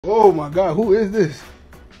Oh my God, who is this?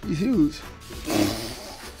 He's huge.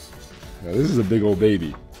 Now, this is a big old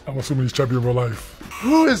baby. I'm assuming he's chubby in real life.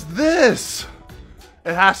 Who is this?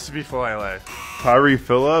 It has to be Falele. Tyree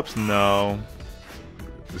Phillips? No.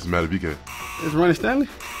 This is Matabike. It's Ronnie Stanley.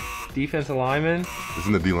 Defensive lineman? It's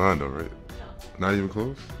in the D-line though, right? Not even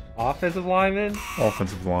close? Offensive lineman?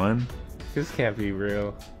 Offensive line? This can't be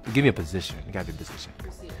real. Give me a position. You gotta be a position.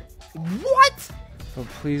 What? Oh,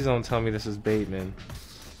 please don't tell me this is Bateman.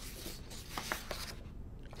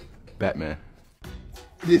 Batman.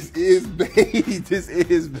 This is bait. This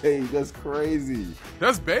is bait. That's crazy.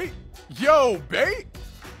 That's Bate? Yo, Bate?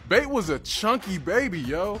 Bate was a chunky baby,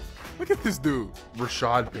 yo. Look at this dude.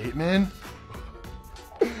 Rashad Bateman?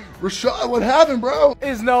 Rashad, what happened, bro?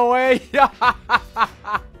 There's no way.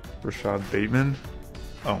 Rashad Bateman?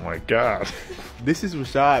 Oh my God. This is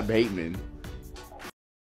Rashad Bateman.